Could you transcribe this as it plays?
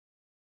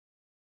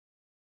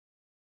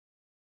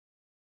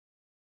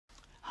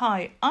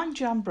Hi, I'm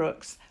Jan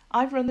Brooks.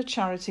 I run the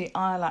charity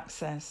Isle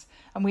Access,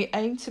 and we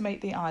aim to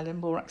make the island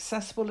more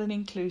accessible and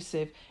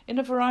inclusive in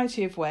a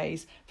variety of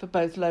ways for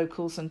both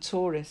locals and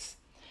tourists.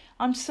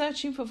 I'm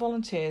searching for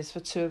volunteers for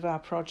two of our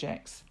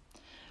projects.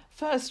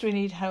 First, we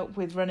need help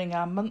with running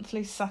our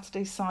monthly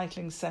Saturday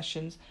cycling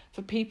sessions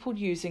for people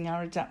using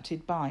our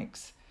adapted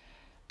bikes.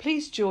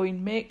 Please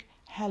join Mick,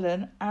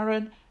 Helen,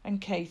 Aaron and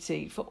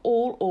Katie for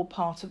all or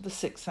part of the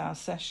 6-hour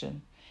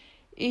session.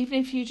 Even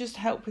if you just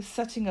help with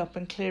setting up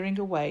and clearing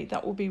away,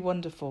 that will be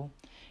wonderful.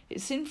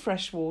 It's in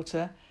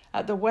Freshwater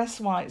at the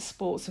West White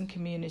Sports and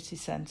Community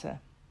Centre.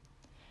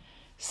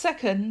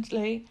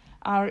 Secondly,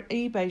 our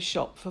eBay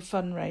shop for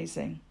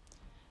fundraising.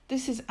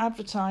 This is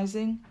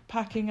advertising,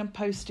 packing and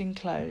posting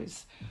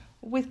clothes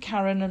with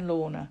Karen and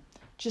Lorna.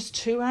 Just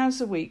 2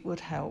 hours a week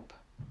would help.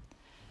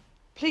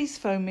 Please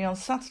phone me on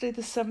Saturday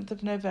the 7th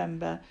of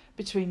November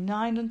between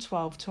 9 and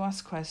 12 to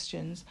ask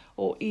questions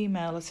or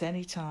email at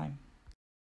any time.